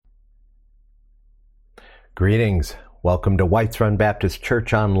Greetings. Welcome to Whites Run Baptist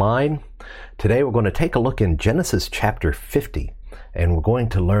Church Online. Today we're going to take a look in Genesis chapter 50, and we're going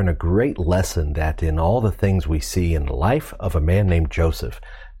to learn a great lesson that in all the things we see in the life of a man named Joseph,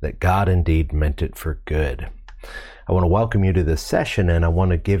 that God indeed meant it for good. I want to welcome you to this session, and I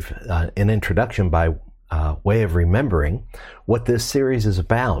want to give an introduction by way of remembering what this series is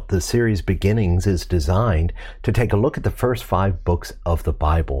about. The series Beginnings is designed to take a look at the first 5 books of the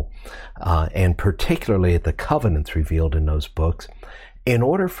Bible, and particularly at the covenants revealed in those books, in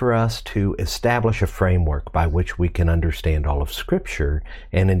order for us to establish a framework by which we can understand all of Scripture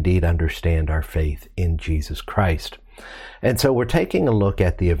and indeed understand our faith in Jesus Christ. And so we're taking a look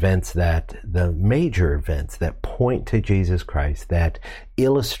at the major events that point to Jesus Christ, that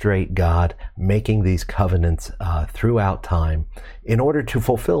illustrate God making these covenants throughout time in order to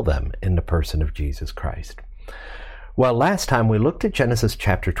fulfill them in the person of Jesus Christ. Well, last time we looked at Genesis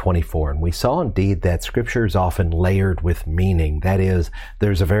chapter 24, and we saw indeed that Scripture is often layered with meaning. That is,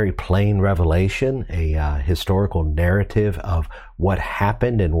 there's a very plain revelation, a historical narrative of what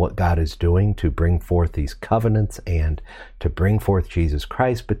happened and what God is doing to bring forth these covenants and to bring forth Jesus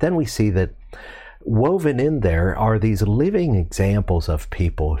Christ. But then we see that woven in there are these living examples of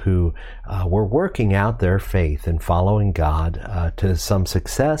people who were working out their faith and following God to some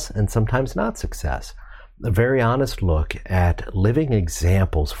success and sometimes not success. A very honest look at living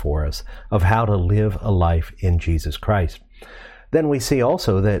examples for us of how to live a life in Jesus Christ. Then we see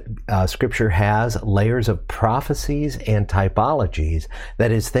also that Scripture has layers of prophecies and typologies,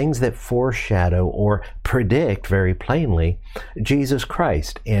 that is, things that foreshadow or predict very plainly Jesus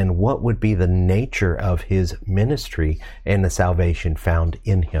Christ and what would be the nature of His ministry and the salvation found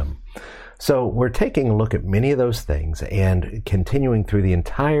in Him. So we're taking a look at many of those things, and continuing through the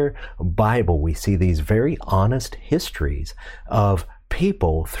entire Bible, we see these very honest histories of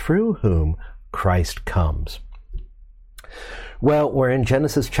people through whom Christ comes. Well, we're in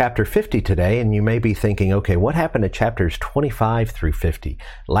Genesis chapter 50 today, and you may be thinking, okay, what happened to chapters 25 through 50?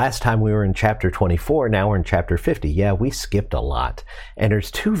 Last time we were in chapter 24, now we're in chapter 50. Yeah, we skipped a lot. And there's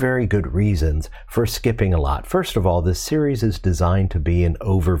 2 very good reasons for skipping a lot. First of all, this series is designed to be an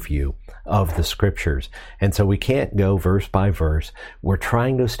overview of the Scriptures. And so we can't go verse by verse. We're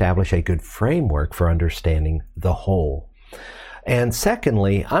trying to establish a good framework for understanding the whole. And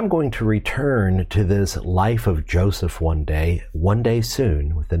secondly, I'm going to return to this life of Joseph one day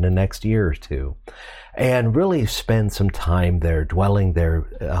soon, within the next year or 2, and really spend some time there, dwelling there,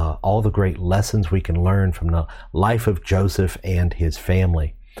 all the great lessons we can learn from the life of Joseph and his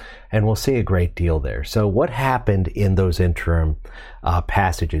family. And we'll see a great deal there. So what happened in those interim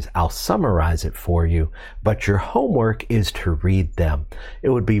passages? I'll summarize it for you, but your homework is to read them. It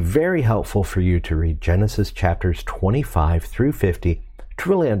would be very helpful for you to read Genesis chapters 25 through 50 to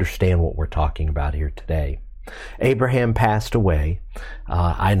really understand what we're talking about here today. Abraham passed away.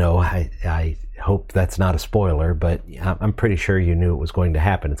 I know, I hope that's not a spoiler, but I'm pretty sure you knew it was going to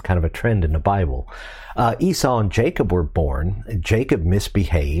happen. It's kind of a trend in the Bible. Esau and Jacob were born. Jacob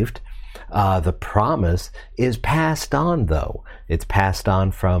misbehaved. The promise is passed on, though. It's passed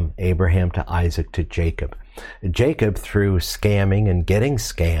on from Abraham to Isaac to Jacob. Jacob, through scamming and getting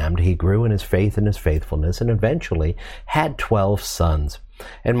scammed, he grew in his faith and his faithfulness, and eventually had 12 sons.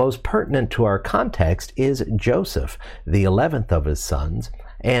 And most pertinent to our context is Joseph, the 11th of his sons,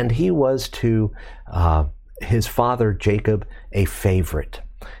 and he was to his father Jacob a favorite.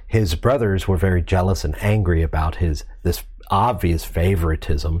 His brothers were very jealous and angry about this obvious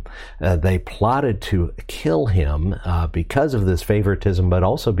favoritism. They plotted to kill him because of this favoritism, but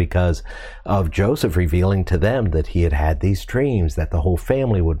also because of Joseph revealing to them that he had had these dreams, that the whole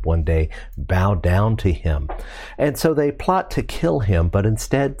family would one day bow down to him. And so they plot to kill him, but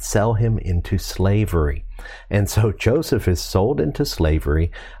instead sell him into slavery. And so Joseph is sold into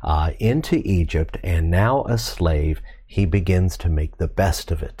slavery, into Egypt, and now a slave, he begins to make the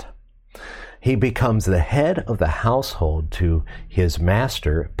best of it. He becomes the head of the household to his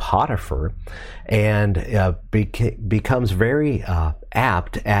master, Potiphar, and becomes very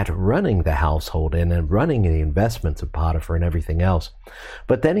apt at running the household and running the investments of Potiphar and everything else.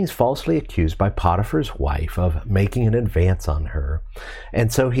 But then he's falsely accused by Potiphar's wife of making an advance on her,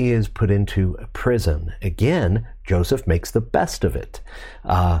 and so he is put into prison. Again, Joseph makes the best of it,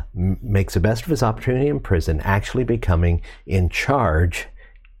 makes the best of his opportunity in prison, actually becoming in charge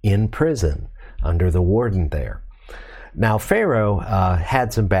in prison under the warden there. Now, Pharaoh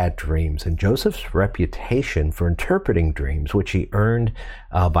had some bad dreams, and Joseph's reputation for interpreting dreams, which he earned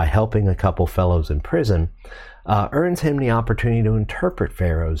by helping a couple fellows in prison, earns him the opportunity to interpret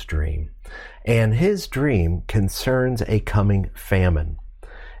Pharaoh's dream. And his dream concerns a coming famine.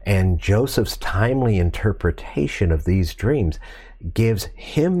 And Joseph's timely interpretation of these dreams gives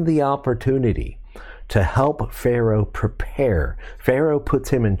him the opportunity to help Pharaoh prepare. Pharaoh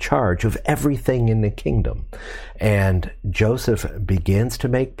puts him in charge of everything in the kingdom. And Joseph begins to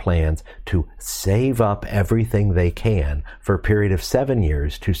make plans to save up everything they can for a period of 7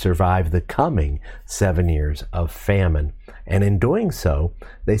 years to survive the coming 7 years of famine. And in doing so,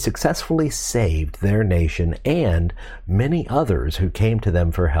 they successfully saved their nation and many others who came to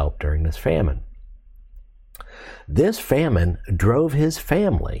them for help during this famine. This famine drove his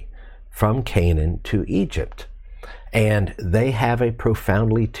family from Canaan to Egypt, and they have a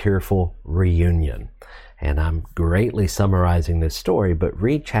profoundly tearful reunion. And I'm greatly summarizing this story, but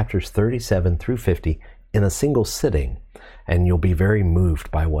read chapters 37 through 50 in a single sitting, and you'll be very moved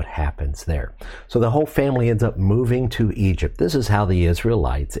by what happens there. So the whole family ends up moving to Egypt. This is how the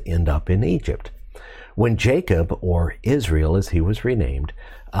Israelites end up in Egypt. When Jacob, or Israel as he was renamed,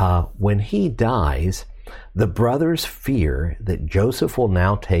 when he dies, the brothers fear that Joseph will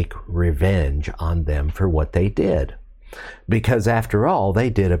now take revenge on them for what they did. Because after all, they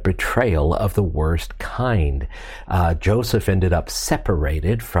did a betrayal of the worst kind. Joseph ended up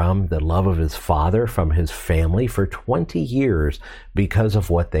separated from the love of his father, from his family for 20 years because of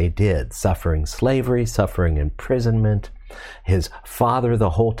what they did, suffering slavery, suffering imprisonment. His father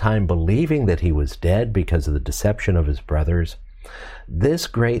the whole time believing that he was dead because of the deception of his brothers. This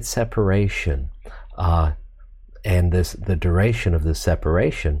great separation and the duration of this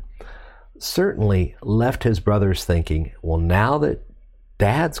separation certainly left his brothers thinking, well, now that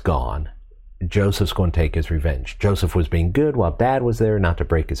Dad's gone, Joseph's going to take his revenge. Joseph was being good while Dad was there, not to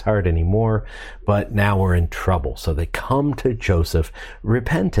break his heart anymore, but now we're in trouble. So they come to Joseph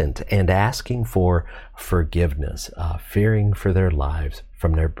repentant and asking for forgiveness, fearing for their lives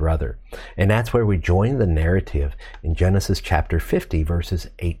from their brother. And that's where we join the narrative in Genesis chapter 50, verses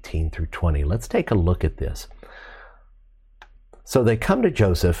 18 through 20. Let's take a look at this. So they come to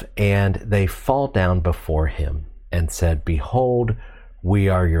Joseph and they fall down before him and said, "Behold, we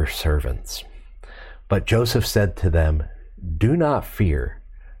are your servants." But Joseph said to them, "Do not fear,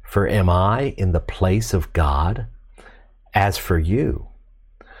 for am I in the place of God? As for you,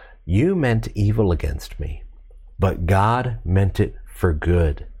 you meant evil against me, but God meant it for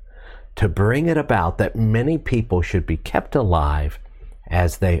good, to bring it about that many people should be kept alive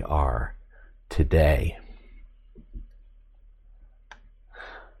as they are today."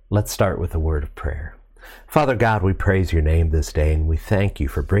 Let's start with a word of prayer. Father God, we praise your name this day, and we thank you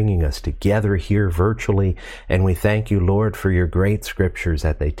for bringing us together here virtually, and we thank you, Lord, for your great scriptures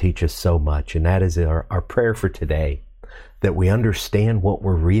that they teach us so much, and that is our prayer for today, that we understand what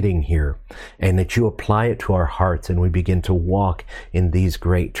we're reading here, and that you apply it to our hearts, and we begin to walk in these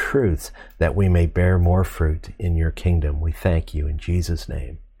great truths, that we may bear more fruit in your kingdom. We thank you in Jesus'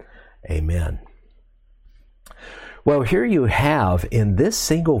 name. Amen. Well, here you have in this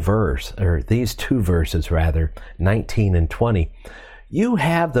single verse, or these two verses rather, 19 and 20, you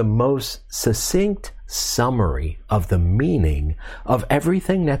have the most succinct summary of the meaning of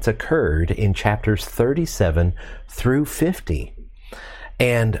everything that's occurred in chapters 37 through 50.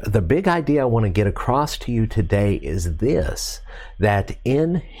 And the big idea I want to get across to you today is this, that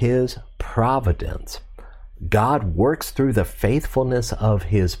in his providence, God works through the faithfulness of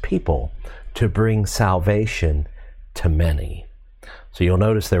his people to bring salvation to many. So you'll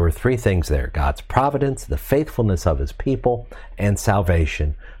notice there were three things there: God's providence, the faithfulness of his people, and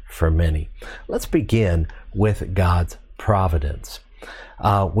salvation for many. Let's begin with God's providence.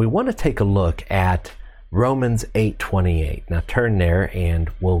 We want to take a look at Romans 8:28. Now turn there and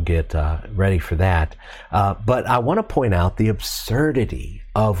we'll get ready for that. But I want to point out the absurdity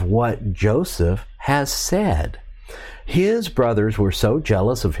of what Joseph has said. His brothers were so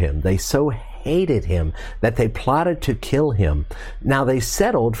jealous of him, they so hated him, that they plotted to kill him. Now they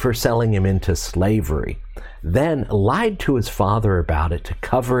settled for selling him into slavery, then lied to his father about it to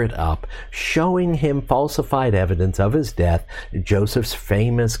cover it up, showing him falsified evidence of his death, Joseph's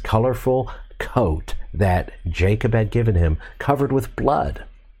famous colorful coat that Jacob had given him, covered with blood.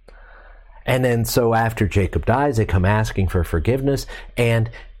 And then so after Jacob dies, they come asking for forgiveness, and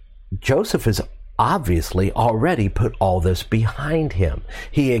Joseph is obviously already put all this behind him.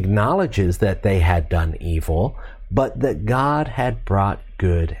 He acknowledges that they had done evil, but that God had brought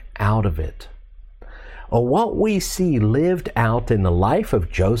good out of it. What we see lived out in the life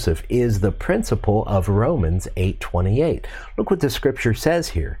of Joseph is the principle of Romans 8:28. Look what the scripture says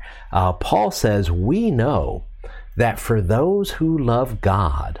here. Paul says, "We know that for those who love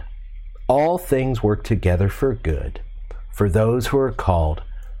God, all things work together for good, for those who are called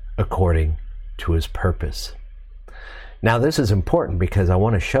according to his purpose." Now this is important because I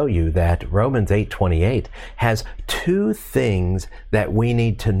want to show you that Romans 8:28 has two things that we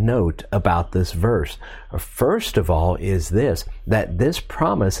need to note about this verse. First of all is this, that this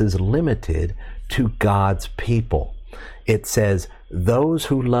promise is limited to God's people. It says, those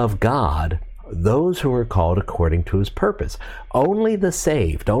who love God, those who are called according to his purpose. Only the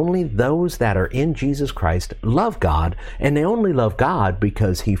saved, only those that are in Jesus Christ love God, and they only love God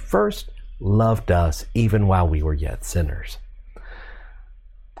because he first loved us even while we were yet sinners.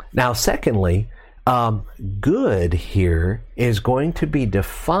 Now, secondly, good here is going to be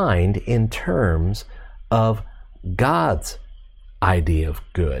defined in terms of God's idea of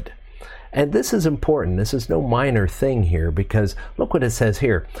good. And this is important. This is no minor thing here, because look what it says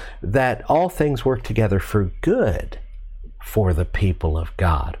here, that all things work together for good for the people of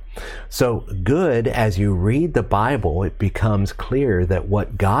God. So good, as you read the Bible, it becomes clear that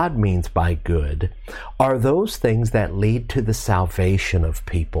what God means by good are those things that lead to the salvation of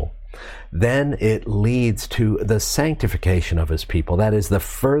people. Then it leads to the sanctification of his people. That is the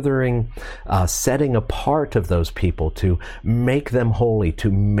furthering, setting apart of those people to make them holy, to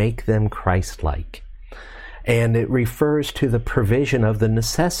make them Christ-like. And it refers to the provision of the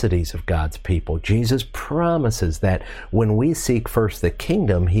necessities of God's people. Jesus promises that when we seek first the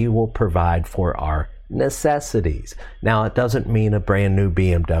kingdom, he will provide for our necessities. Now, it doesn't mean a brand new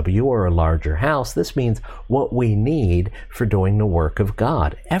BMW or a larger house. This means what we need for doing the work of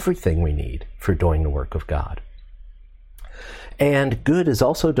God. Everything we need for doing the work of God. And good is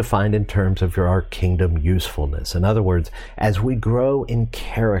also defined in terms of our kingdom usefulness. In other words, as we grow in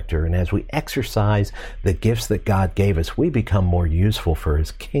character and as we exercise the gifts that God gave us, we become more useful for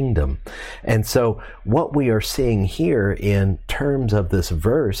his kingdom. And so what we are seeing here in terms of this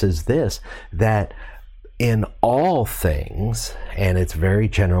verse is this, that in all things, and it's very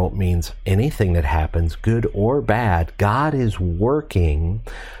general, it means anything that happens, good or bad, God is working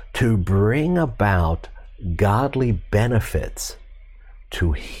to bring about godly benefits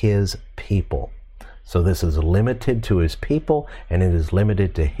to his people. So this is limited to his people, and it is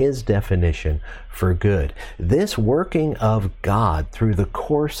limited to his definition for good. This working of God through the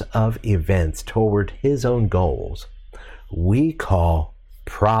course of events toward his own goals, we call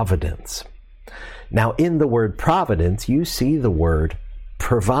providence. Now, in the word providence, you see the word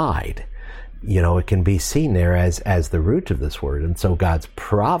provide. You know, it can be seen there as the root of this word. And so God's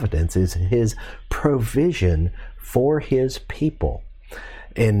providence is his provision for his people.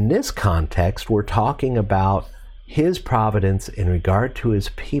 In this context, we're talking about his providence in regard to his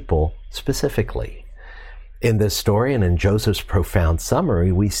people specifically. In this story and in Joseph's profound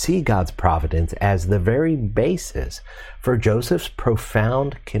summary, we see God's providence as the very basis for Joseph's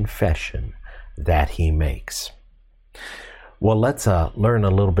profound confession that he makes. Well, let's learn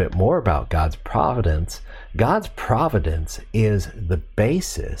a little bit more about God's providence. God's providence is the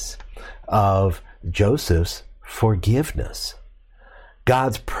basis of Joseph's forgiveness.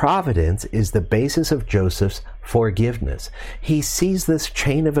 God's providence is the basis of Joseph's forgiveness. He sees this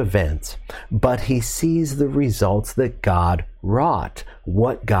chain of events, but he sees the results that God wrought,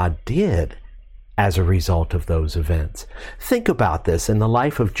 what God did as a result of those events. Think about this in the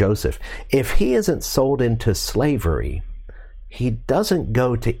life of Joseph. If he isn't sold into slavery, he doesn't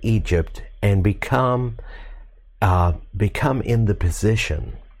go to Egypt and become in the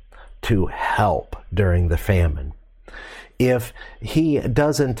position to help during the famine. If he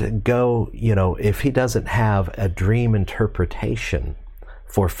doesn't go, if he doesn't have a dream interpretation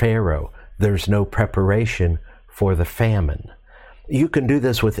for Pharaoh, there's no preparation for the famine. You can do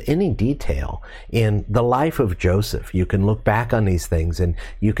this with any detail in the life of Joseph. You can look back on these things and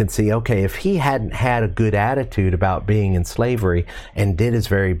you can see, okay, if he hadn't had a good attitude about being in slavery and did his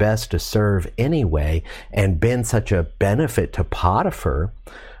very best to serve anyway and been such a benefit to Potiphar,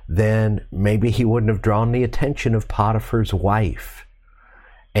 then maybe he wouldn't have drawn the attention of Potiphar's wife.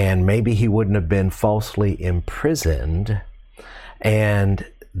 And maybe he wouldn't have been falsely imprisoned and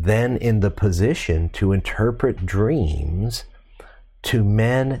then in the position to interpret dreams to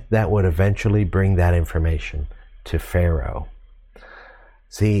men that would eventually bring that information to Pharaoh.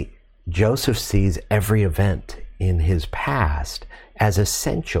 See, Joseph sees every event in his past as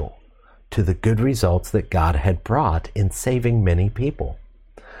essential to the good results that God had brought in saving many people.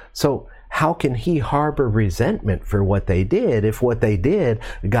 So how can he harbor resentment for what they did if what they did,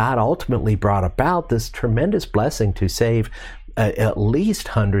 God ultimately brought about this tremendous blessing to save at least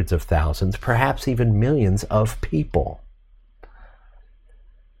hundreds of thousands, perhaps even millions of people?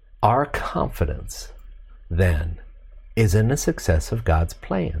 Our confidence, then, is in the success of God's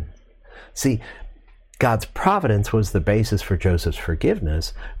plan. See, God's providence was the basis for Joseph's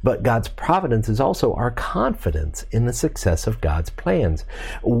forgiveness, but God's providence is also our confidence in the success of God's plans.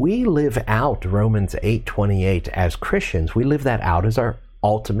 We live out Romans 8:28 as Christians. We live that out as our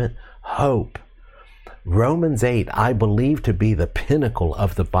ultimate hope. Romans 8, I believe to be the pinnacle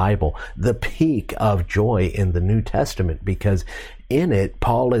of the Bible, the peak of joy in the New Testament, because in it,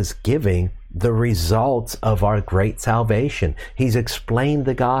 Paul is giving the results of our great salvation. He's explained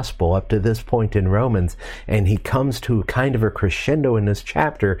the gospel up to this point in Romans, and he comes to kind of a crescendo in this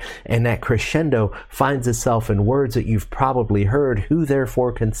chapter, and that crescendo finds itself in words that you've probably heard: who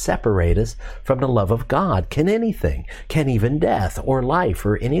therefore can separate us from the love of God? Can anything? Can even death or life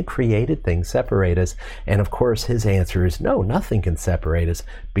or any created thing separate us? And of course, his answer is no, nothing can separate us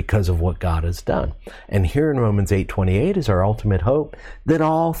because of what God has done. And here in Romans 8:28 is our ultimate hope, that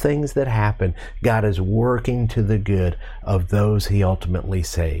all things that happen, God is working to the good of those he ultimately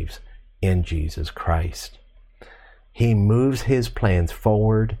saves in Jesus Christ. He moves his plans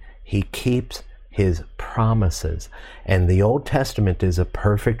forward. He keeps his promises. And the Old Testament is a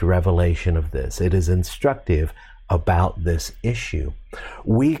perfect revelation of this. It is instructive about this issue.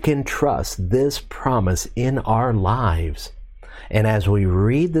 We can trust this promise in our lives. And as we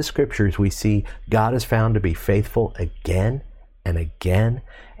read the scriptures, we see God is found to be faithful again and again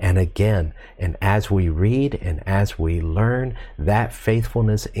and again. And as we read and as we learn, that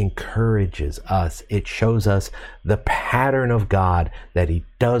faithfulness encourages us. It shows us the pattern of God, that he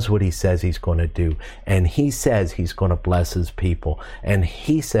does what he says he's going to do. And he says he's going to bless his people. And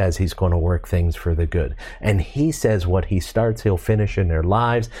he says he's going to work things for the good. And he says what he starts, he'll finish in their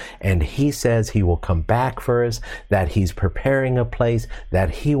lives. And he says he will come back for us, that he's preparing a place,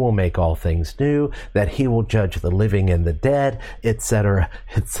 that he will make all things new, that he will judge the living and the dead, etc.,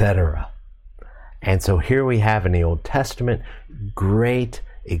 etc. And so here we have in the Old Testament great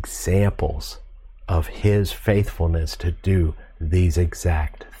examples of his faithfulness to do these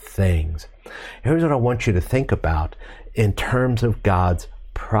exact things. Here's what I want you to think about in terms of God's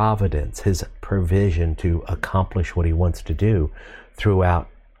providence, his provision to accomplish what he wants to do throughout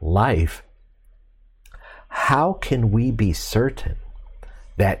life. How can we be certain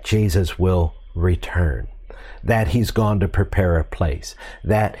that Jesus will return? That he's gone to prepare a place,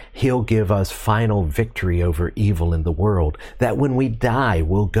 that he'll give us final victory over evil in the world, that when we die,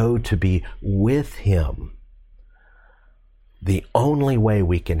 we'll go to be with him. The only way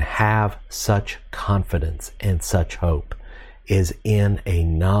we can have such confidence and such hope is in a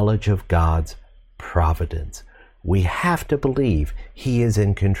knowledge of God's providence. We have to believe he is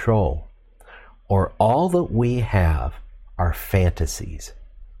in control, or all that we have are fantasies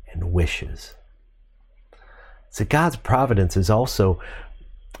and wishes. So God's providence is also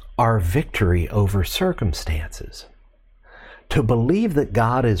our victory over circumstances. To believe that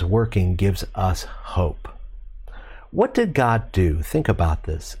God is working gives us hope. What did God do? Think about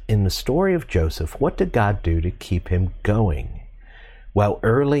this. In the story of Joseph, what did God do to keep him going? Well,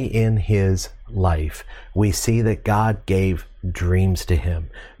 early in his life, we see that God gave dreams to him.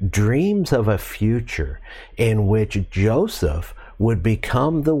 Dreams of a future in which Joseph would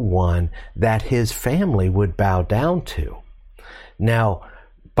become the one that his family would bow down to. Now,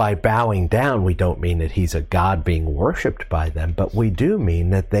 by bowing down, we don't mean that he's a god being worshipped by them, but we do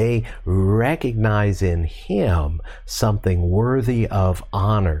mean that they recognize in him something worthy of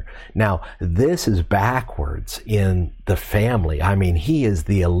honor. Now, this is backwards in the family. I mean, he is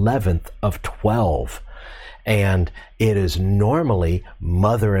the 11th of 12. And it is normally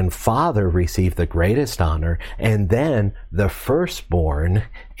mother and father receive the greatest honor, and then the firstborn,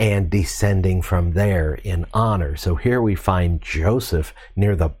 and descending from there in honor. So here we find Joseph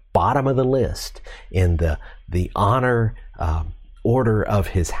near the bottom of the list in the honor order of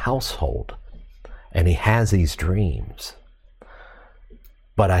his household. And he has these dreams.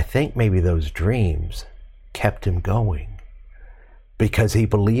 But I think maybe those dreams kept him going, because he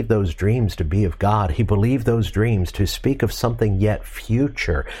believed those dreams to be of God. He believed those dreams to speak of something yet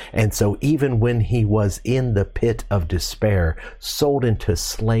future. And so even when he was in the pit of despair, sold into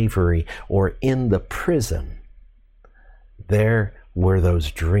slavery, or in the prison, there were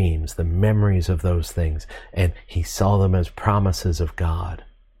those dreams, the memories of those things, and he saw them as promises of God.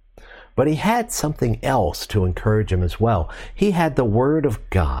 But he had something else to encourage him as well. He had the Word of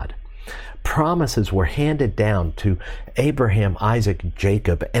God. promises were handed down to Abraham, Isaac,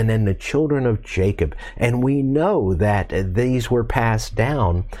 Jacob, and then the children of Jacob. And we know that these were passed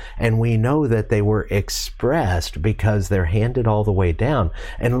down, and we know that they were expressed because they're handed all the way down.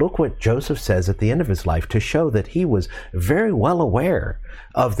 And look what Joseph says at the end of his life to show that he was very well aware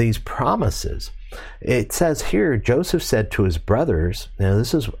of these promises. It says here, Joseph said to his brothers, now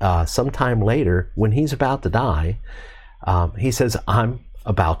this is sometime later when he's about to die, he says, I'm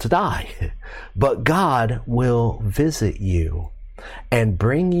about to die, but God will visit you and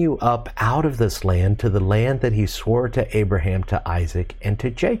bring you up out of this land to the land that he swore to Abraham, to Isaac, and to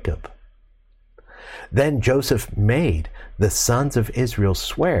Jacob. Then Joseph made the sons of Israel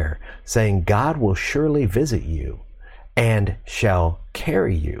swear, saying, God will surely visit you and shall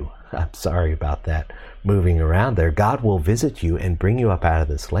carry you. I'm sorry about that moving around there. God will visit you and bring you up out of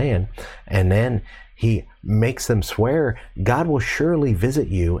this land. And then he makes them swear, God will surely visit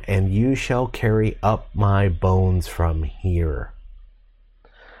you, and you shall carry up my bones from here.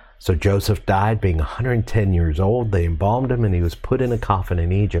 So Joseph died being 110 years old. They embalmed him and he was put in a coffin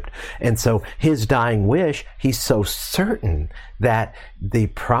in Egypt. And so his dying wish, he's so certain that the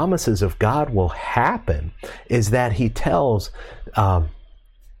promises of God will happen, is that he tells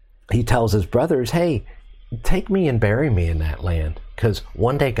his brothers, hey, take me and bury me in that land, because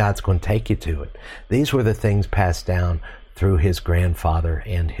one day God's going to take you to it. These were the things passed down through his grandfather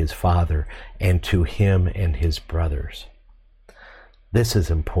and his father, and to him and his brothers. This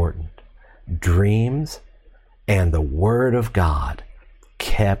is important. Dreams and the Word of God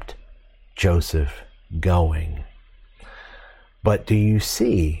kept Joseph going. But do you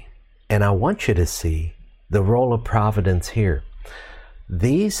see, and I want you to see, the role of providence here?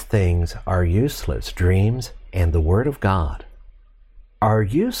 These things are useless. Dreams and the Word of God are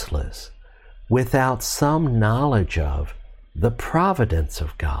useless without some knowledge of the providence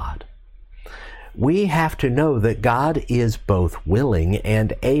of God. We have to know that God is both willing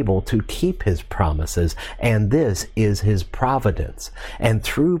and able to keep his promises, and this is his providence. And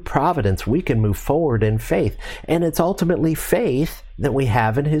through providence, we can move forward in faith. And it's ultimately faith that we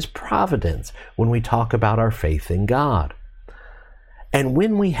have in his providence when we talk about our faith in God. And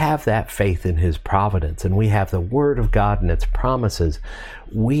when we have that faith in his providence, and we have the Word of God and its promises,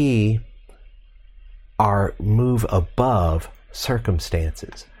 we move above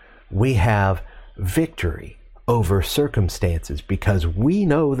circumstances. We have victory over circumstances because we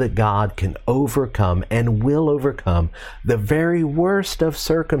know that God can overcome and will overcome the very worst of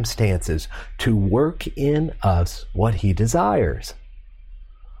circumstances to work in us what he desires.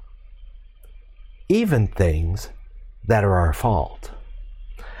 Even things that are our fault.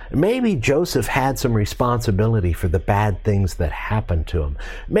 Maybe Joseph had some responsibility for the bad things that happened to him.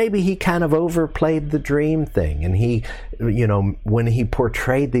 Maybe he kind of overplayed the dream thing, and he, when he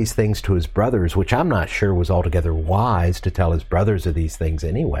portrayed these things to his brothers, which I'm not sure was altogether wise to tell his brothers of these things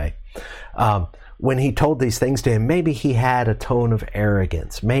anyway, when he told these things to him, maybe he had a tone of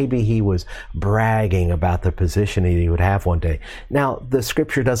arrogance. Maybe he was bragging about the position he would have one day. Now, the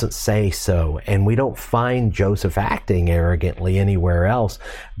scripture doesn't say so, and we don't find Joseph acting arrogantly anywhere else.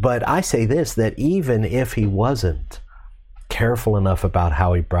 But I say this, that even if he wasn't careful enough about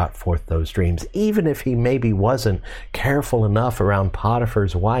how he brought forth those dreams, even if he maybe wasn't careful enough around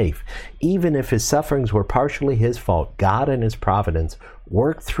Potiphar's wife, even if his sufferings were partially his fault, God in his providence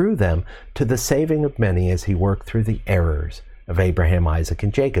worked through them to the saving of many as he worked through the errors of Abraham, Isaac,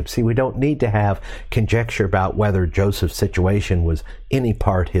 and Jacob. See, we don't need to have conjecture about whether Joseph's situation was any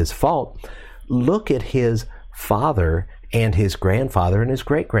part his fault. Look at his father and his grandfather and his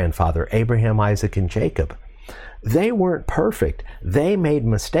great-grandfather, Abraham, Isaac, and Jacob. They weren't perfect. They made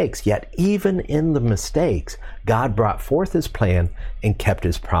mistakes. Yet even in the mistakes, God brought forth his plan and kept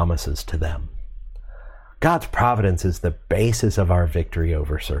his promises to them. God's providence is the basis of our victory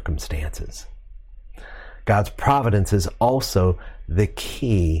over circumstances. God's providence is also the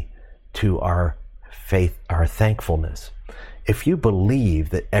key to our faith, our thankfulness. If you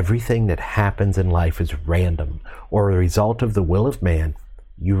believe that everything that happens in life is random or a result of the will of man,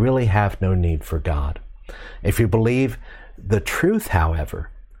 you really have no need for God. If you believe the truth,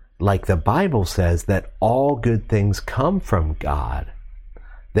 however, like the Bible says that all good things come from God,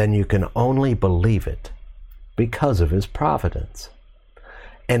 then you can only believe it because of his providence.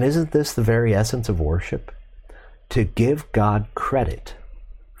 And isn't this the very essence of worship? To give God credit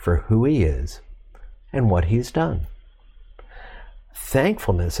for who he is and what he's done.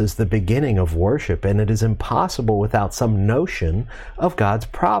 Thankfulness is the beginning of worship, and it is impossible without some notion of God's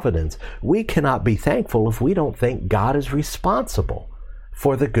providence. We cannot be thankful if we don't think God is responsible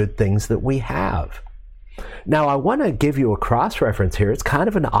for the good things that we have. Now, I want to give you a cross-reference here. It's kind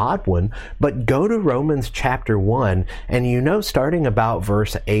of an odd one, but go to Romans chapter 1, and starting about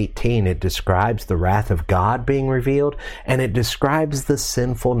verse 18, it describes the wrath of God being revealed, and it describes the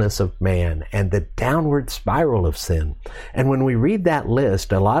sinfulness of man and the downward spiral of sin. And when we read that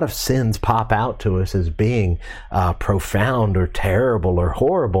list, a lot of sins pop out to us as being profound or terrible or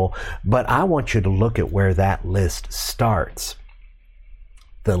horrible, but I want you to look at where that list starts.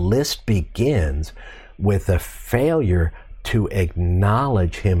 The list begins with a failure to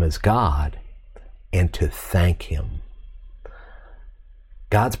acknowledge Him as God and to thank Him.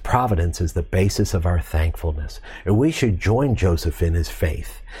 God's providence is the basis of our thankfulness, and we should join Joseph in his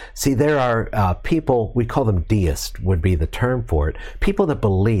faith. See, there are people, we call them deists, would be the term for it, people that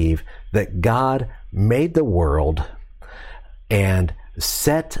believe that God made the world and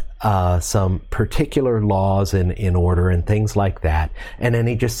set some particular laws in order and things like that, and then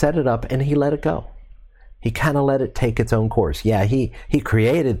He just set it up and He let it go. He kind of let it take its own course. Yeah, he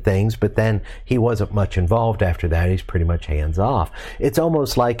created things, but then He wasn't much involved after that. He's pretty much hands off. It's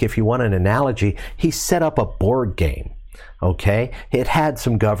almost like, if you want an analogy, He set up a board game. Okay? It had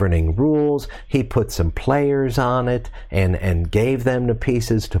some governing rules. He put some players on it and gave them the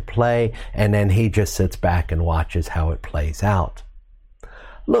pieces to play, and then He just sits back and watches how it plays out.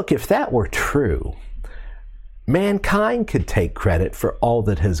 Look, if that were true, mankind could take credit for all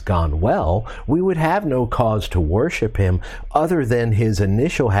that has gone well. We would have no cause to worship Him other than His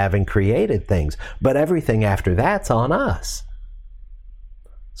initial having created things. But everything after that's on us.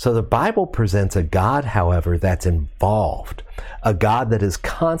 So the Bible presents a God, however, that's involved. A God that is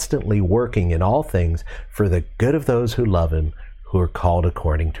constantly working in all things for the good of those who love Him, who are called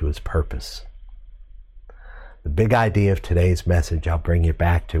according to His purpose. The big idea of today's message I'll bring you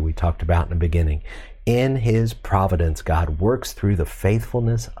back to, we talked about in the beginning. In His providence, God works through the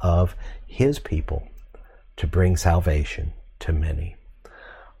faithfulness of His people to bring salvation to many.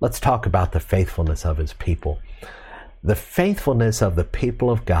 Let's talk about the faithfulness of His people. The faithfulness of the people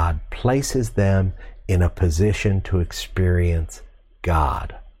of God places them in a position to experience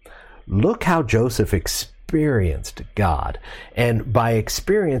God. Look how Joseph experienced God. And by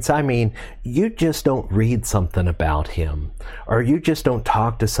experience, I mean, you just don't read something about Him, or you just don't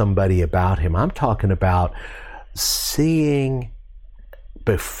talk to somebody about Him. I'm talking about seeing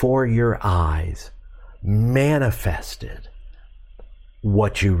before your eyes manifested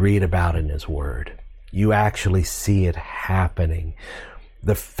what you read about in His Word. You actually see it happening.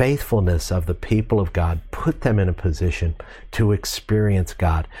 The faithfulness of the people of God put them in a position to experience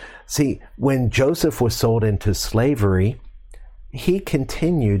God. See, when Joseph was sold into slavery, he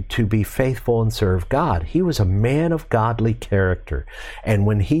continued to be faithful and serve God. He was a man of godly character. And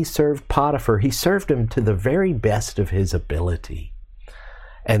when he served Potiphar, he served him to the very best of his ability.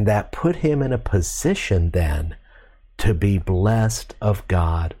 And that put him in a position then to be blessed of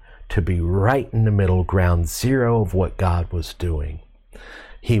God, to be right in the middle, ground zero of what God was doing.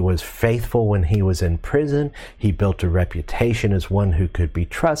 He was faithful when he was in prison. He built a reputation as one who could be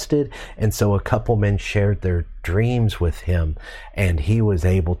trusted. And so a couple men shared their dreams with him, and he was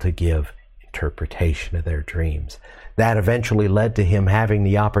able to give interpretation of their dreams. That eventually led to him having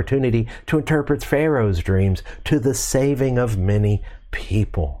the opportunity to interpret Pharaoh's dreams to the saving of many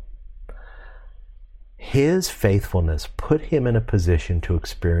people. His faithfulness put him in a position to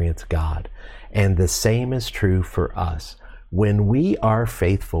experience God. And the same is true for us. When we are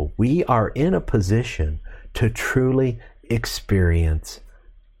faithful, we are in a position to truly experience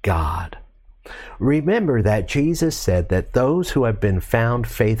God. Remember that Jesus said that those who have been found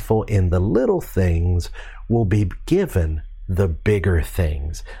faithful in the little things will be given the bigger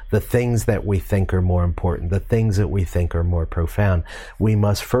things, the things that we think are more important, the things that we think are more profound. We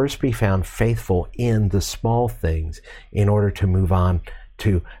must first be found faithful in the small things in order to move on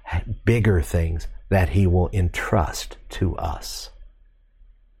to bigger things that He will entrust to us.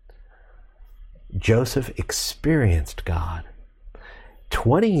 Joseph experienced God.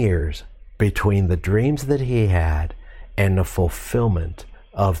 20 years between the dreams that he had and the fulfillment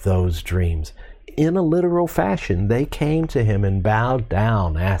of those dreams. In a literal fashion, they came to him and bowed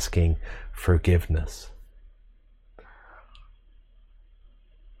down, asking forgiveness.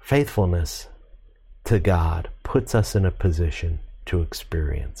 Faithfulness to God puts us in a position to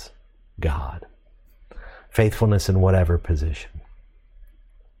experience God. Faithfulness in whatever position.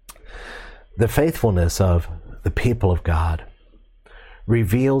 The faithfulness of the people of God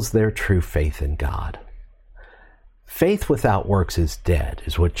reveals their true faith in God. Faith without works is dead,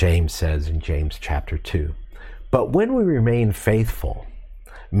 is what James says in James chapter 2. But when we remain faithful,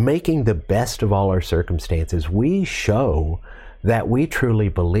 making the best of all our circumstances, we show that we truly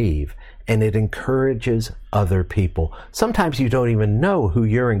believe, and it encourages other people. Sometimes you don't even know who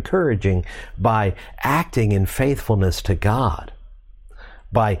you're encouraging by acting in faithfulness to God,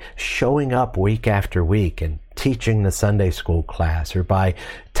 by showing up week after week and teaching the Sunday school class, or by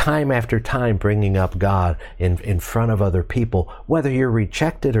time after time bringing up God in front of other people, whether you're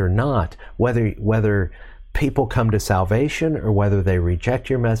rejected or not, whether people come to salvation or whether they reject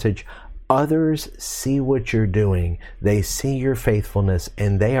your message. Others see what you're doing. They see your faithfulness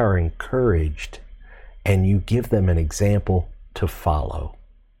and they are encouraged, and you give them an example to follow.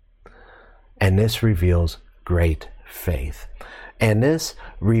 And this reveals great faith. And this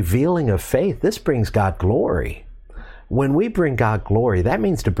revealing of faith, this brings God glory. When we bring God glory, that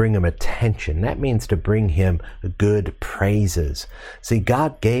means to bring Him attention. That means to bring Him good praises. See,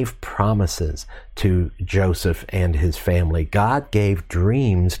 God gave promises to Joseph and his family. God gave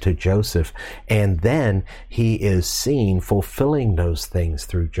dreams to Joseph, and then he is seen fulfilling those things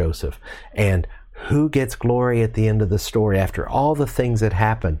through Joseph. And who gets glory at the end of the story after all the things that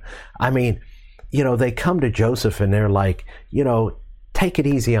happen? I mean, they come to Joseph and they're like, take it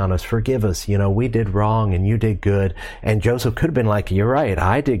easy on us, forgive us, we did wrong and you did good. And Joseph could have been like, you're right,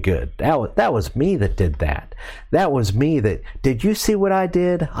 I did good. That was me that did that. That was me did you see what I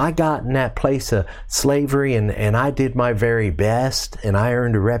did? I got in that place of slavery and I did my very best, and I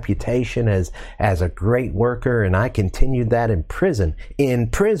earned a reputation as a great worker, and I continued that in prison. In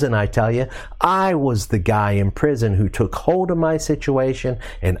prison, I tell you, I was the guy in prison who took hold of my situation,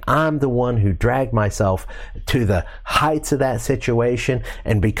 and I'm the one who dragged myself to the heights of that situation.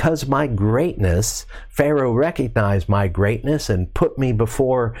 And because my greatness, Pharaoh recognized my greatness and put me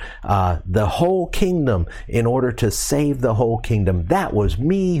before the whole kingdom in order to save the whole kingdom. That was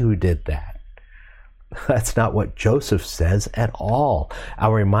me who did that. That's not what Joseph says at all.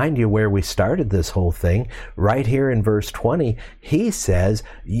 I'll remind you where we started this whole thing. Right here in verse 20, he says,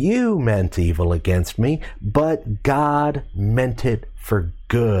 you meant evil against me, but God meant it for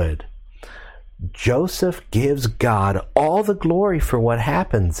good. Joseph gives God all the glory for what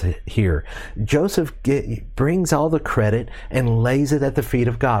happens here. Joseph brings all the credit and lays it at the feet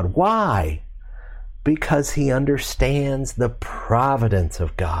of God. Why? Because he understands the providence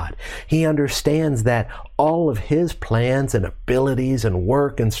of God. He understands that all of his plans and abilities and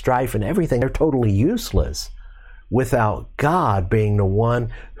work and strife and everything are totally useless without God being the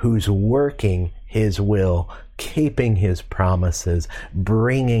one who's working His will, keeping His promises,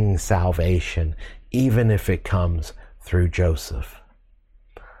 bringing salvation, even if it comes through Joseph.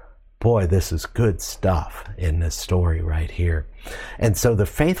 Boy, this is good stuff in this story right here. And so the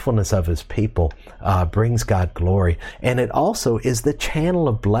faithfulness of His people brings God glory. And it also is the channel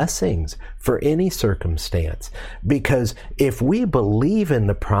of blessings for any circumstance. Because if we believe in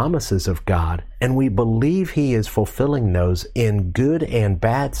the promises of God, and we believe He is fulfilling those in good and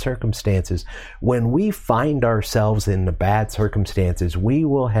bad circumstances, when we find ourselves in the bad circumstances, we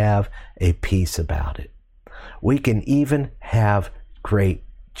will have a peace about it. We can even have great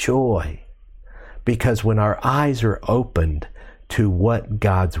joy, because when our eyes are opened to what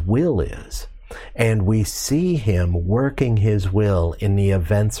God's will is, and we see Him working His will in the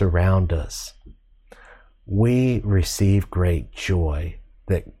events around us, we receive great joy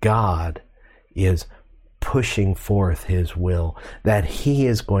that God is pushing forth His will, that He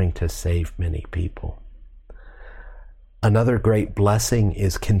is going to save many people. Another great blessing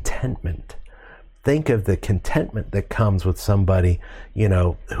is contentment. Think of the contentment that comes with somebody,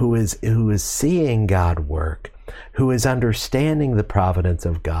 who is seeing God work, who is understanding the providence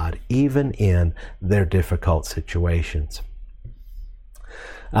of God, even in their difficult situations.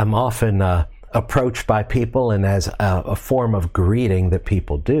 I'm often approached by people, and as a form of greeting that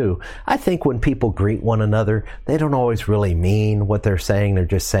people do, I think when people greet one another, they don't always really mean what they're saying. They're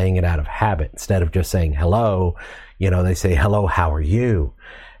just saying it out of habit. Instead of just saying hello, they say, hello, how are you?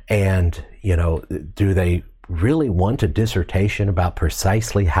 And, do they really want a dissertation about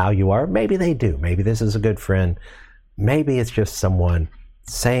precisely how you are? Maybe they do. Maybe this is a good friend. Maybe it's just someone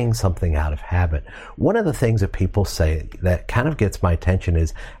saying something out of habit. One of the things that people say that kind of gets my attention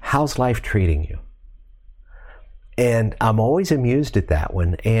is, how's life treating you? And I'm always amused at that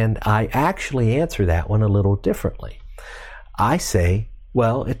one. And I actually answer that one a little differently. I say,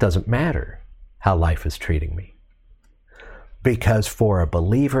 well, it doesn't matter how life is treating me. Because for a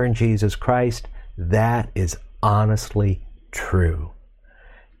believer in Jesus Christ, that is honestly true.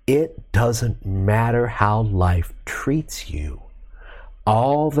 It doesn't matter how life treats you.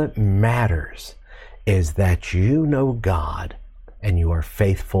 All that matters is that you know God and you are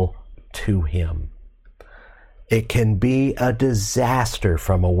faithful to Him. It can be a disaster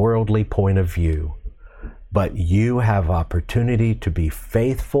from a worldly point of view, but you have opportunity to be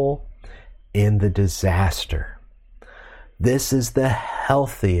faithful in the disaster. This is the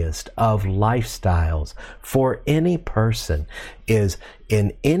healthiest of lifestyles for any person, is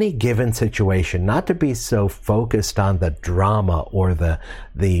in any given situation, not to be so focused on the drama or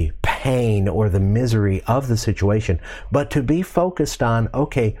the pain or the misery of the situation, but to be focused on,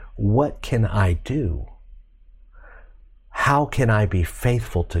 okay, what can I do? How can I be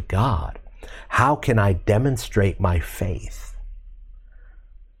faithful to God? How can I demonstrate my faith?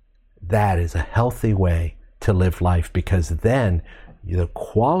 That is a healthy way to live life, because then the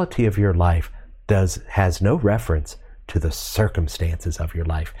quality of your life has no reference to the circumstances of your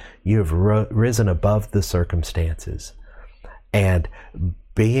life. You have risen above the circumstances. And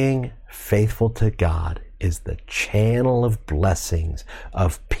being faithful to God is the channel of blessings,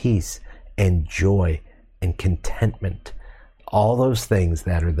 of peace and joy and contentment. All those things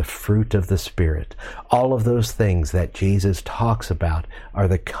that are the fruit of the Spirit, all of those things that Jesus talks about are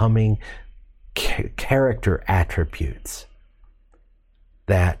the coming character attributes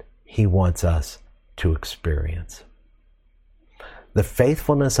that he wants us to experience. The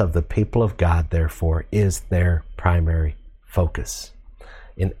faithfulness of the people of God, therefore, is their primary focus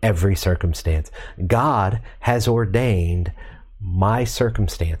in every circumstance. God has ordained my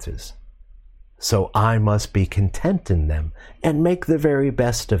circumstances, so I must be content in them and make the very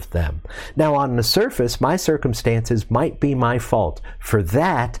best of them. Now, on the surface, my circumstances might be my fault. For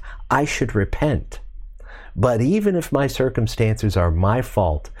that, I should repent. But even if my circumstances are my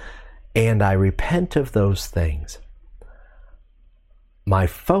fault and I repent of those things, my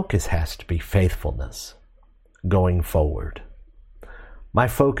focus has to be faithfulness going forward. My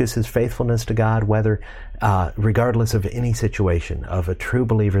focus is faithfulness to God, regardless of any situation. Of a true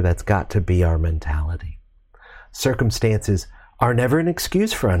believer, that's got to be our mentality. Circumstances are never an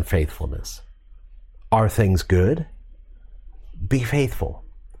excuse for unfaithfulness. Are things good? Be faithful.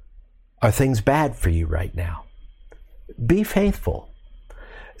 Are things bad for you right now? Be faithful.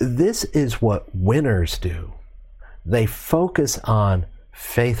 This is what winners do. They focus on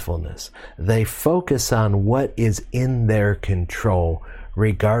faithfulness. They focus on what is in their control,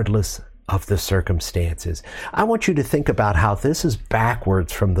 regardless of the circumstances. I want you to think about how this is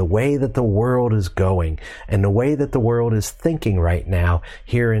backwards from the way that the world is going and the way that the world is thinking right now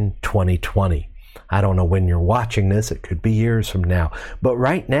here in 2020. I don't know when you're watching this. It could be years from now. But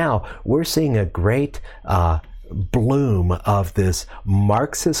right now, we're seeing a great bloom of this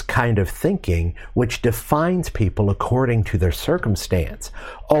Marxist kind of thinking, which defines people according to their circumstance.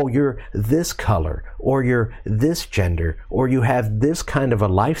 Oh, you're this color, or you're this gender, or you have this kind of a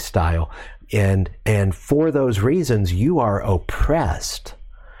lifestyle, and for those reasons you are oppressed,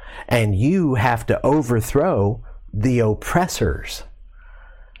 and you have to overthrow the oppressors.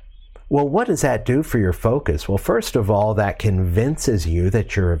 Well, what does that do for your focus? Well, first of all, that convinces you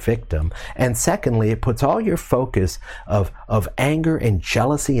that you're a victim. And secondly, it puts all your focus of anger and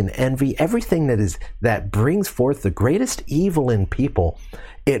jealousy and envy, everything that brings forth the greatest evil in people.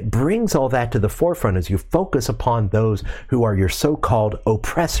 It brings all that to the forefront as you focus upon those who are your so-called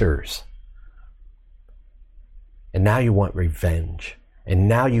oppressors. And now you want revenge. And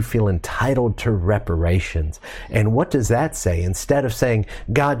now you feel entitled to reparations. And what does that say? Instead of saying,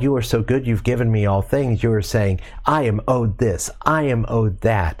 God, you are so good, you've given me all things, you are saying, I am owed this, I am owed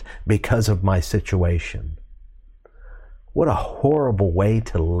that because of my situation. What a horrible way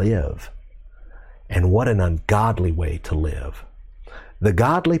to live. And what an ungodly way to live. The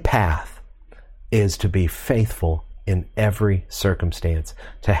godly path is to be faithful in every circumstance,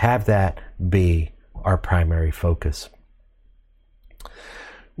 to have that be our primary focus.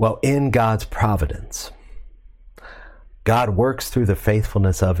 Well, in God's providence, God works through the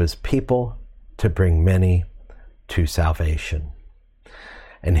faithfulness of his people to bring many to salvation.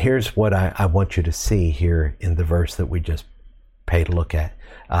 And here's what I want you to see here in the verse that we just paid a look at.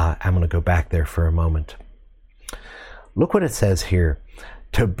 I'm going to go back there for a moment. Look what it says here.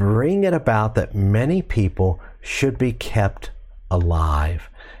 To bring it about that many people should be kept alive.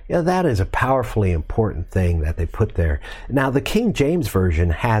 That is a powerfully important thing that they put there. Now, the King James Version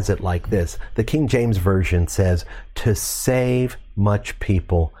has it like this. The King James Version says, to save much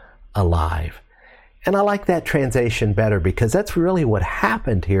people alive. And I like that translation better, because that's really what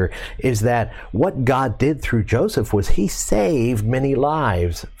happened here, is that what God did through Joseph was he saved many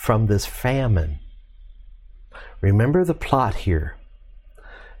lives from this famine. Remember the plot here.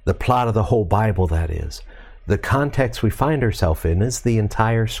 The plot of the whole Bible, that is. The context we find ourselves in is the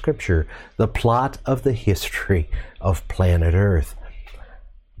entire Scripture, the plot of the history of planet Earth.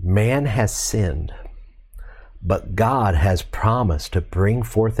 Man has sinned, but God has promised to bring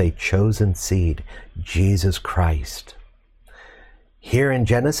forth a chosen seed, Jesus Christ. Here in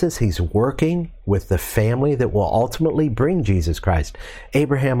Genesis, he's working with the family that will ultimately bring Jesus Christ.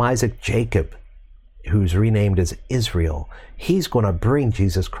 Abraham, Isaac, Jacob, who's renamed as Israel. He's going to bring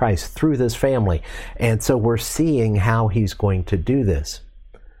Jesus Christ through this family. And so we're seeing how he's going to do this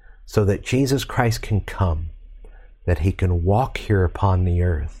so that Jesus Christ can come, that he can walk here upon the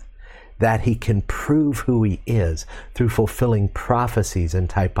earth, that he can prove who he is through fulfilling prophecies and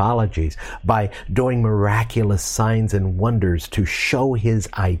typologies, by doing miraculous signs and wonders to show his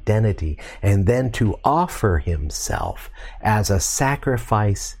identity, and then to offer himself as a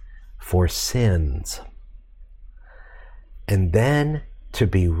sacrifice for sins, and then to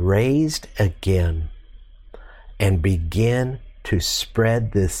be raised again and begin to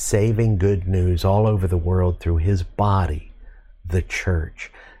spread this saving good news all over the world through his body, the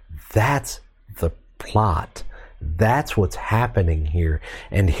church. That's the plot. That's what's happening here.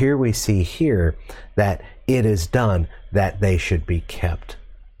 And here we see here that it is done that they should be kept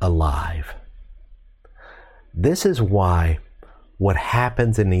alive. This is why what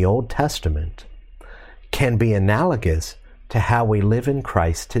happens in the Old Testament can be analogous to how we live in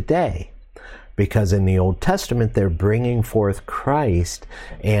Christ today. Because in the Old Testament, they're bringing forth Christ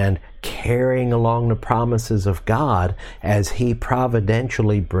and carrying along the promises of God as he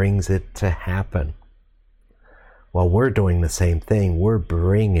providentially brings it to happen. Well, we're doing the same thing. We're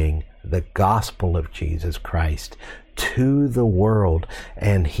bringing the gospel of Jesus Christ to the world,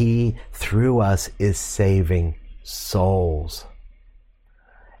 and he, through us, is saving souls.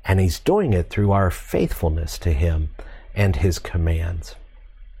 And he's doing it through our faithfulness to him and his commands.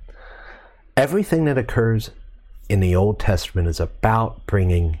 Everything that occurs in the Old Testament is about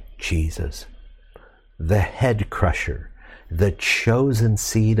bringing Jesus, the head crusher, the chosen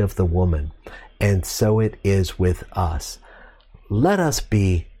seed of the woman. And so it is with us. Let us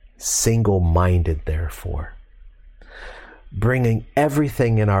be single-minded, therefore, bringing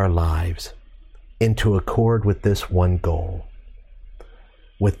everything in our lives into accord with this one goal,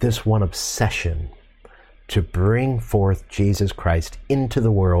 with this one obsession, to bring forth Jesus Christ into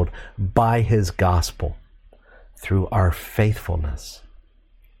the world by his gospel through our faithfulness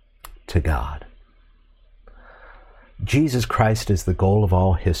to God. Jesus Christ is the goal of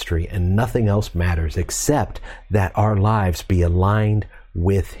all history, and nothing else matters except that our lives be aligned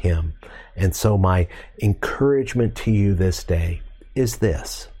with him. And so my encouragement to you this day is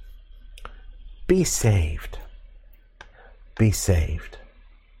this: be saved. Be saved.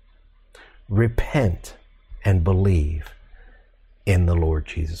 Repent and believe in the Lord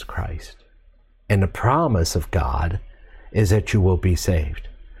Jesus Christ. And the promise of God is that you will be saved.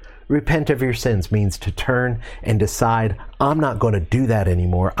 Repent of your sins means to turn and decide, I'm not going to do that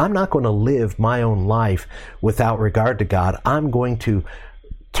anymore. I'm not going to live my own life without regard to God. I'm going to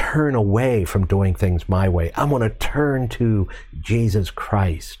turn away from doing things my way. I'm going to turn to Jesus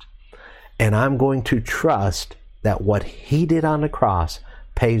Christ. And I'm going to trust that what he did on the cross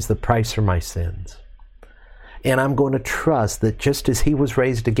pays the price for my sins. And I'm going to trust that just as he was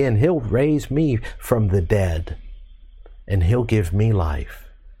raised again, he'll raise me from the dead. And he'll give me life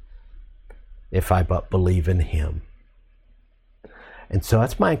if I but believe in him. And so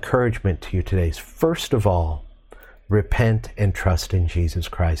that's my encouragement to you today. First of all, repent and trust in Jesus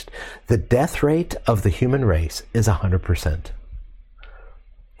Christ. The death rate of the human race is 100%.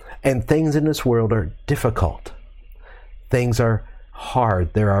 And things in this world are difficult. Things are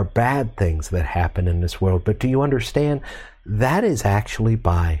hard. There are bad things that happen in this world. But do you understand? That is actually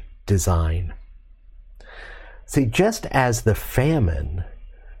by design. See, just as the famine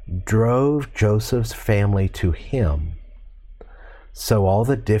drove Joseph's family to him, so all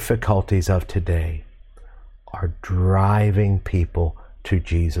the difficulties of today are driving people to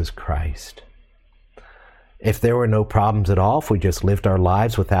Jesus Christ. If there were no problems at all, if we just lived our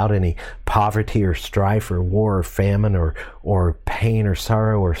lives without any poverty or strife or war or famine or pain or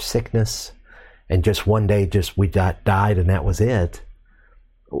sorrow or sickness, and just one day we died and that was it,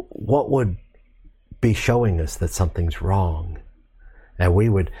 what would be showing us that something's wrong? And we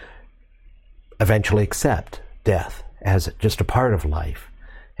would eventually accept death as just a part of life.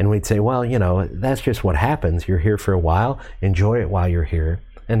 And we'd say, well, that's just what happens. You're here for a while, enjoy it while you're here,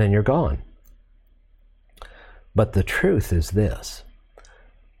 and then you're gone. But the truth is this.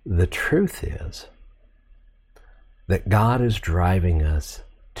 The truth is that God is driving us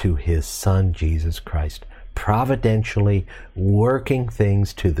to his Son, Jesus Christ, providentially working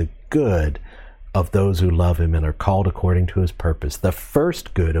things to the good of those who love him and are called according to his purpose, the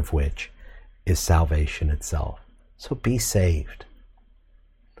first good of which is salvation itself. So be saved.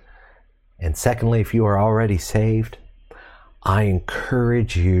 And secondly, if you are already saved, I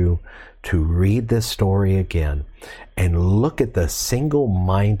encourage you to read this story again and look at the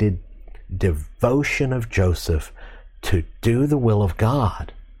single-minded devotion of Joseph to do the will of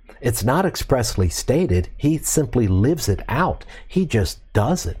God. It's not expressly stated. He simply lives it out. He just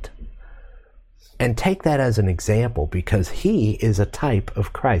does it. And take that as an example, because he is a type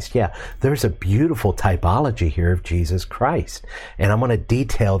of Christ. Yeah, there's a beautiful typology here of Jesus Christ. And I'm going to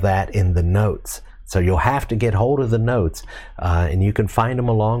detail that in the notes. So you'll have to get hold of the notes, and you can find them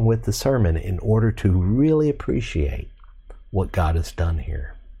along with the sermon in order to really appreciate what God has done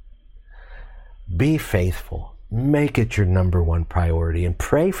here. Be faithful. Make it your number one priority, and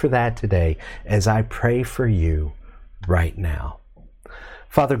pray for that today as I pray for you right now.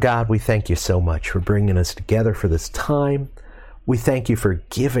 Father God, we thank you so much for bringing us together for this time. We thank you for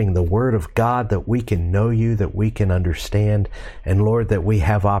giving the Word of God that we can know you, that we can understand, and Lord, that we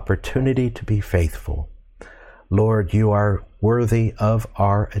have opportunity to be faithful. Lord, you are worthy of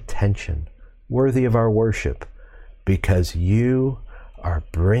our attention, worthy of our worship, because you are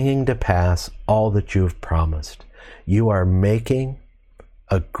bringing to pass all that you have promised. You are making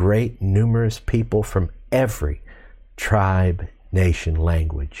a great, numerous people from every tribe, nation,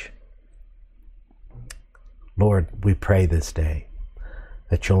 language. Lord, we pray this day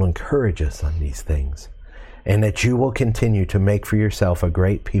that you'll encourage us on these things, and that you will continue to make for yourself a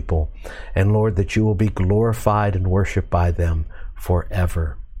great people, and Lord, that you will be glorified and worshiped by them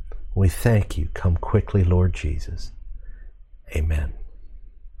forever. We thank you. Come quickly, Lord Jesus. Amen.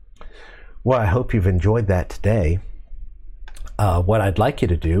 Well, I hope you've enjoyed that today. What I'd like you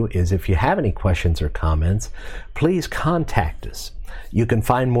to do is, if you have any questions or comments, please contact us. You can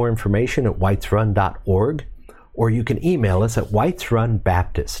find more information at whitesrun.org, or you can email us at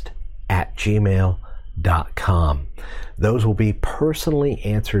whitesrunbaptist@gmail.com. Those will be personally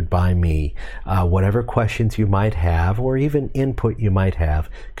answered by me, whatever questions you might have or even input you might have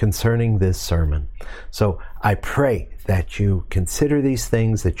concerning this sermon. So I pray that you consider these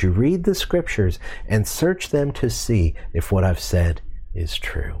things, that you read the scriptures and search them to see if what I've said is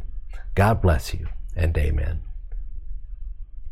true. God bless you, and amen.